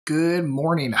Good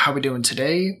morning. How are we doing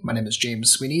today? My name is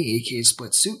James Sweeney, aka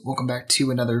SplitSuit. Welcome back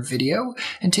to another video.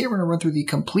 And today we're going to run through the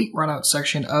complete runout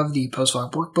section of the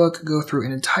POSTFLOP workbook, go through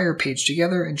an entire page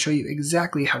together, and show you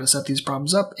exactly how to set these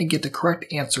problems up and get the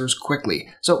correct answers quickly.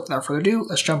 So without further ado,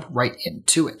 let's jump right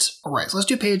into it. Alright, so let's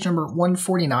do page number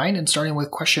 149, and starting with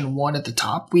question 1 at the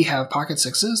top, we have pocket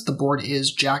sixes. The board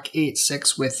is Jack 8,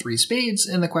 6 with 3 spades,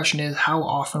 and the question is how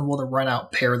often will the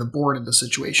runout pair the board in this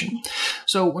situation?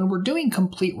 So when we're doing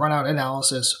complete runout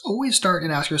analysis, always start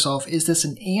and ask yourself, is this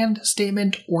an AND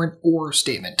statement or an OR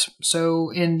statement? So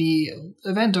in the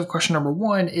event of question number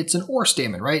 1, it's an OR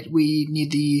statement, right? We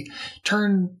need the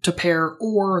turn to pair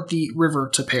or the river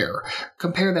to pair.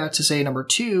 Compare that to, say, number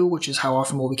 2, which is how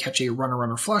often will we catch a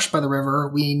runner flush by the river?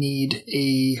 We need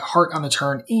a heart on the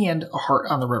turn and a heart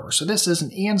on the river. So this is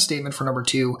an AND statement for number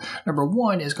 2. Number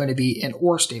 1 is going to be an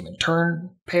OR statement,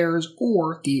 turn pairs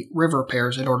or the river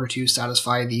pairs in order to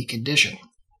satisfy the condition.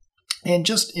 And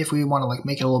just if we want to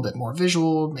make it a little bit more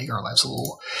visual, make our lives a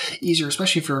little easier,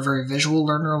 especially if you're a very visual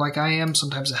learner like I am,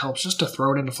 sometimes it helps just to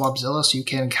throw it into Flopzilla so you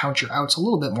can count your outs a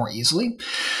little bit more easily.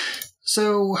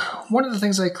 So one of the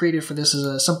things I created for this is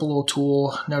a simple little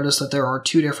tool. Notice that there are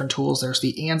 2 different tools. There's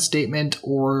the AND statement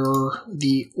or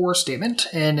the OR statement.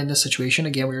 And in this situation,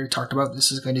 again, we already talked about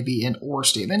this is going to be an OR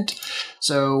statement.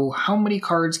 So how many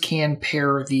cards can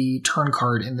pair the turn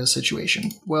card in this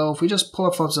situation? Well, if we just pull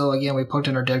up Flopzilla again, we put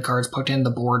in our dead cards, put in the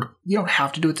board. You don't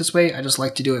have to do it this way. I just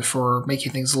like to do it for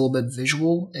making things a little bit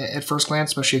visual at first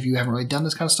glance, especially if you haven't really done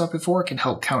this kind of stuff before. It can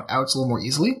help count outs a little more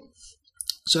easily.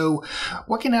 So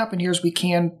what can happen here is we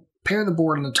can pair the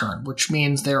board on the turn, which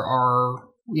means there are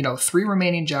 3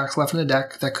 remaining jacks left in the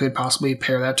deck that could possibly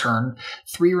pair that turn,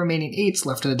 3 remaining 8s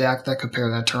left in the deck that could pair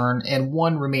that turn, and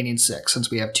 1 remaining 6 since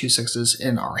we have 2 6s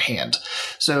in our hand.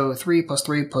 So 3 plus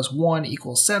 3 plus 1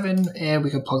 equals 7, and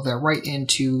we could plug that right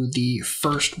into the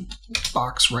first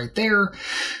box right there.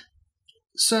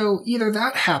 So either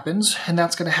that happens, and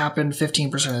that's going to happen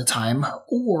 15% of the time,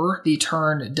 or the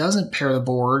turn doesn't pair the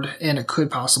board, and it could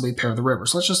possibly pair the river.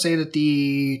 So let's just say that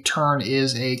the turn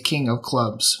is a king of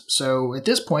clubs. So at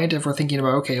this point, if we're thinking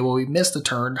about, okay, well, we missed the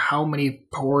turn, how many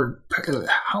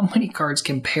cards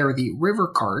can pair the river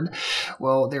card?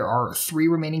 Well, there are 3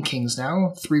 remaining kings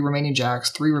now, 3 remaining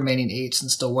jacks, 3 remaining 8s, and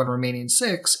still 1 remaining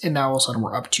 6, and now all of a sudden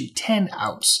we're up to 10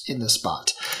 outs in this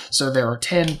spot. So there are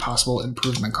 10 possible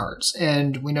improvement cards.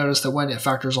 And we notice that when it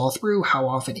factors all through, how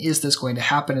often is this going to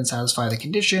happen and satisfy the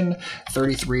condition?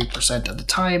 33% of the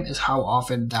time is how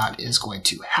often that is going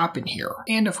to happen here.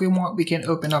 And if we want, we can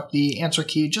open up the answer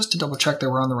key just to double check that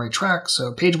we're on the right track.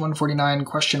 So page 149,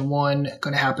 question 1,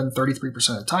 going to happen 33%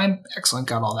 of the time. Excellent,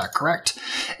 got all that correct.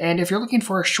 And if you're looking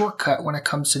for a shortcut when it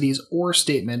comes to these OR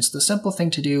statements, the simple thing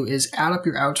to do is add up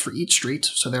your outs for each street.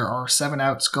 So there are 7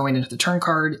 outs going into the turn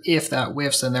card. If that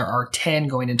whiffs, then there are 10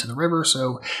 going into the river.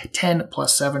 So 10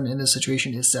 plus 7 in this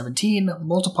situation is 17.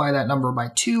 Multiply that number by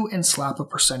 2 and slap a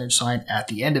percentage sign at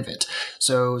the end of it.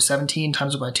 So 17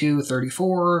 times it by 2,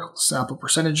 34. Slap a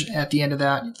percentage at the end of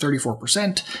that,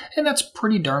 34%. And that's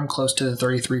pretty darn close to the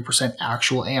 33%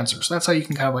 actual answer. So that's how you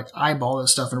can kind of eyeball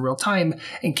this stuff in real time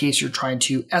in case you're trying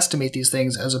to estimate these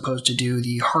things as opposed to do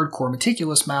the hardcore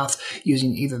meticulous math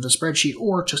using either the spreadsheet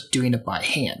or just doing it by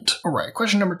hand. All right,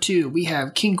 question number 2. We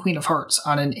have King, Queen of Hearts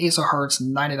on an Ace of Hearts,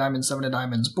 9 of Diamonds, 7 of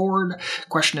Diamonds board.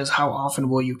 Question is, how often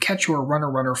will you catch your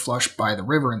runner flush by the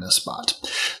river in this spot?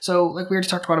 So like we already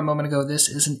talked about a moment ago, this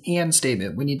is an AND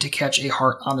statement. We need to catch a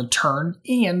heart on the turn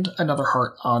and another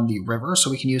heart on the river. So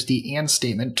we can use the AND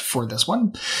statement for this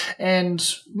one.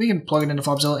 And we can plug it into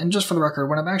Flopzilla. And just for the record,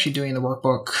 when I'm actually doing the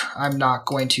workbook, I'm not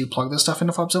going to plug this stuff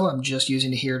into Flopzilla. I'm just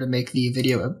using it here to make the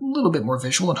video a little bit more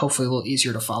visual and hopefully a little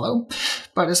easier to follow.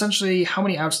 But essentially, how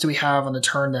many outs do we have on the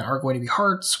turn that are going to be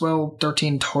hearts? Well,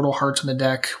 13 total hearts on the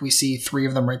deck. We see 3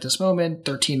 of them right this moment.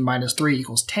 13 minus 3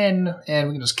 equals 10. And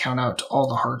we can just count out all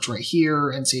the hearts right here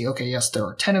and see, okay, yes, there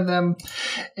are 10 of them.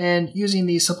 And using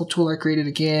the simple tool I created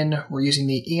again, we're using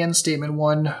the AND statement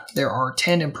one. There are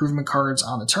 10 improvement cards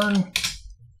on the turn.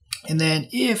 And then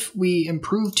if we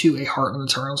improve to a heart on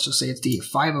the turn, let's just say it's the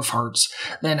 5 of hearts,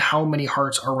 then how many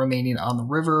hearts are remaining on the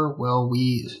river? Well,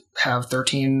 we have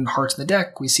 13 hearts in the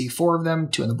deck. We see 4 of them,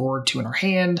 2 on the board, 2 in our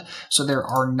hand. So there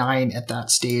are 9 at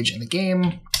that stage in the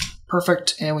game.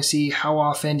 Perfect. And we see how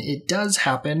often it does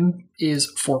happen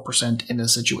is 4% in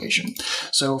this situation.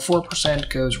 So 4%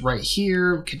 goes right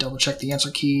here. We could double check the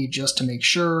answer key just to make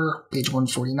sure. Page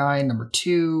 149, number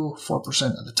 2,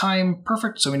 4% of the time.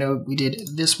 Perfect. So we know we did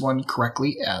this one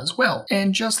correctly as well.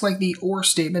 And just like the OR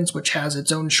statements, which has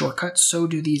its own shortcut, so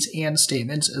do these AND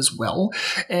statements as well.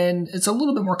 And it's a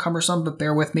little bit more cumbersome, but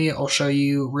bear with me. I'll show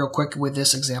you real quick with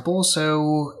this example.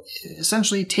 So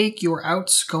essentially take your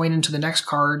outs going into the next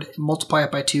card, multiply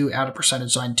it by 2, add a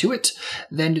percentage sign to it,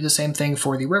 then do the same thing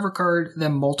for the river card,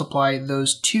 then multiply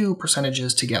those two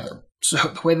percentages together. So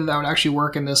the way that would actually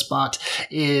work in this spot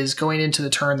is going into the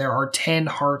turn, there are 10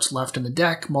 hearts left in the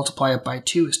deck, multiply it by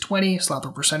 2 is 20, slap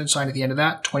a percentage sign at the end of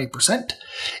that, 20%.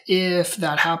 If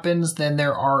that happens, then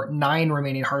there are 9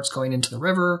 remaining hearts going into the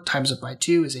river, times it by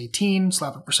 2 is 18,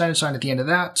 slap a percentage sign at the end of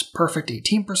that, perfect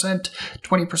 18%,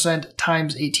 20%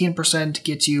 times 18%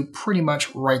 gets you pretty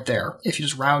much right there. If you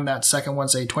just round that second one,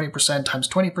 say 20% times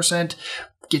 20%,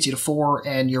 gets you to 4,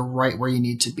 and you're right where you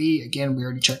need to be. Again, we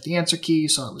already checked the answer key,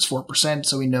 so it was 4%,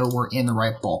 so we know we're in the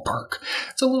right ballpark.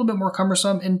 It's a little bit more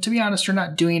cumbersome, and to be honest, you're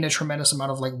not doing a tremendous amount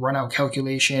of like run-out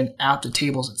calculation at the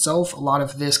tables itself. A lot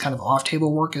of this kind of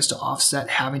off-table work is to offset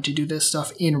having to do this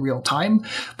stuff in real time,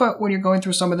 but when you're going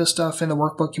through some of this stuff in the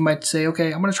workbook, you might say,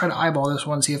 okay, I'm going to try to eyeball this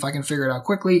one, see if I can figure it out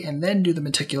quickly, and then do the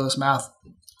meticulous math.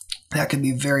 That can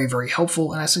be very, very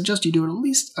helpful, and I suggest you do it at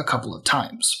least a couple of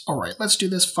times. All right, let's do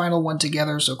this final one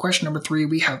together. So question number 3,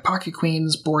 we have pocket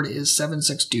queens. Board is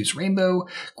 7-6 deuce rainbow.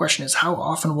 Question is, how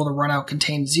often will the runout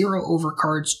contain 0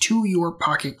 overcards to your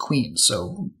pocket queens?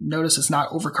 So notice it's not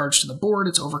overcards to the board,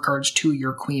 it's overcards to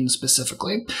your queen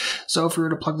specifically. So if we were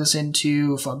to plug this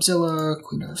into Flopzilla,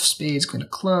 queen of spades, queen of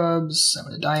clubs,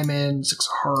 7 of diamonds, 6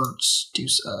 of hearts,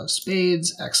 deuce of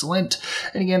spades, excellent.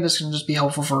 And again, this can just be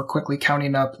helpful for quickly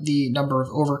counting up the number of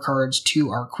overcards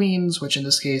to our queens, which in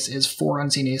this case is 4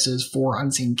 unseen aces, 4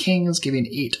 unseen kings, giving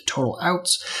 8 total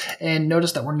outs. And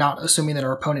notice that we're not assuming that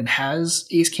our opponent has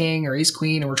ace king or ace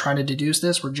queen, and we're trying to deduce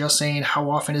this. We're just saying how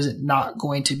often is it not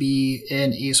going to be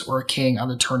an ace or a king on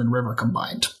the turn and river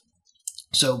combined.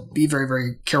 So be very,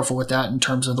 very careful with that in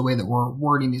terms of the way that we're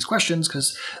wording these questions,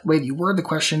 because the way that you word the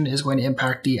question is going to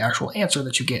impact the actual answer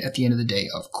that you get at the end of the day,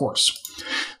 of course.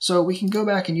 So we can go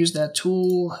back and use that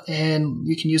tool, and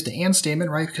we can use the AND statement,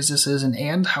 right? Because this is an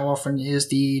AND. How often is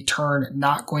the turn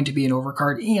not going to be an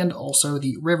overcard, and also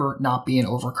the river not be an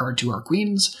overcard to our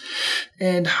queens?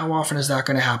 And how often is that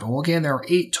going to happen? Well, again, there are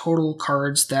 8 total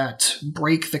cards that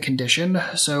break the condition.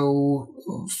 So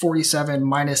 47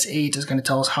 minus 8 is going to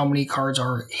tell us how many cards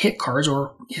are hit cards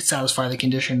or satisfy the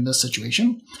condition in this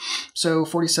situation. So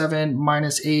 47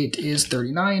 minus 8 is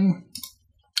 39.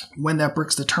 When that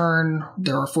breaks the turn,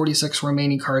 there are 46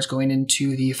 remaining cards going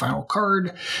into the final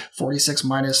card. 46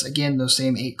 minus, again, those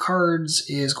same 8 cards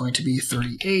is going to be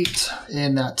 38,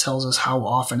 and that tells us how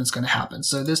often it's going to happen.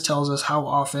 So this tells us how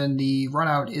often the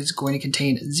runout is going to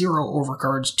contain 0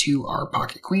 overcards to our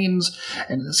pocket queens,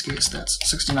 and in this case, that's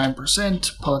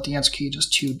 69%. Pull out the answer key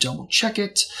just to double check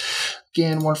it.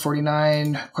 Again,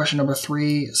 149, question number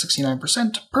 3,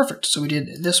 69%. Perfect. So we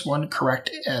did this one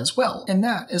correct as well. And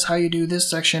that is how you do this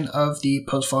section of the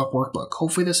POSTFLOP workbook.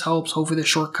 Hopefully this helps. Hopefully the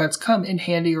shortcuts come in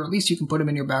handy, or at least you can put them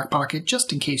in your back pocket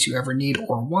just in case you ever need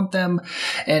or want them.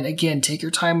 And again, take your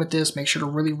time with this. Make sure to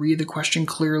really read the question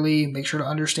clearly. Make sure to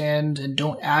understand and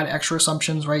don't add extra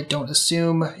assumptions, right? Don't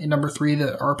assume in number 3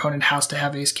 that our opponent has to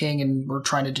have ace king and we're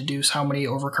trying to deduce how many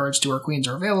overcards to our queens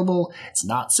are available. It's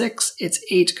not 6, it's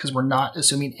 8, because we're not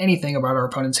assuming anything about our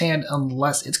opponent's hand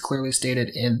unless it's clearly stated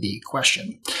in the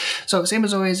question. So same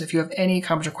as always, if you have any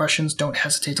comments or questions, don't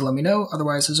hesitate to let me know.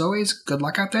 Otherwise, as always, good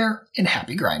luck out there and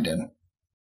happy grinding.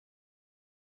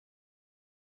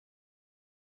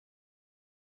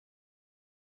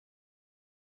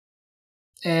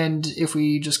 And if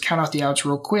we just count out the outs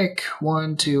real quick,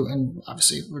 1, 2, and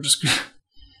obviously we're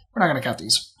not going to count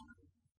these.